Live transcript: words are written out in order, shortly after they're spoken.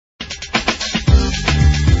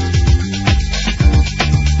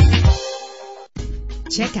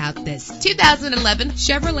Check out this 2011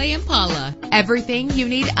 Chevrolet Impala. Everything you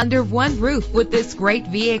need under one roof with this great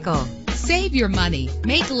vehicle. Save your money.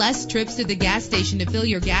 Make less trips to the gas station to fill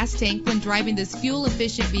your gas tank when driving this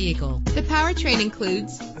fuel-efficient vehicle. The powertrain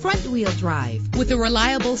includes front-wheel drive with a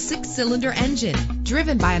reliable 6-cylinder engine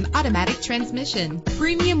driven by an automatic transmission.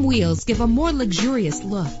 Premium wheels give a more luxurious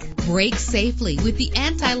look. Brake safely with the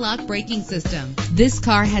anti-lock braking system. This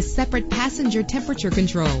car has separate passenger temperature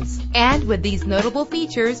controls. And with these notable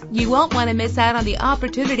features, you won't want to miss out on the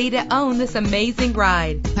opportunity to own this amazing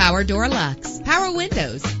ride. Power door locks, power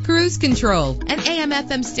windows, cruise control, an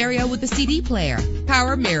AM/FM stereo with a CD player,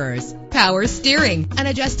 power mirrors, power steering, an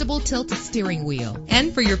adjustable tilt steering wheel.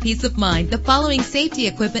 And for your peace of mind, the following safety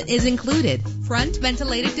equipment is included: front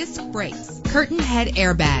ventilated disc brakes, curtain head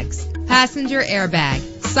airbags, passenger airbag,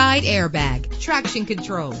 side airbag, traction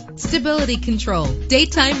control, stability control,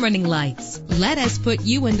 daytime running lights. Let us put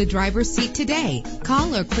you in the driver's seat today.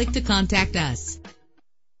 Call or click to contact us.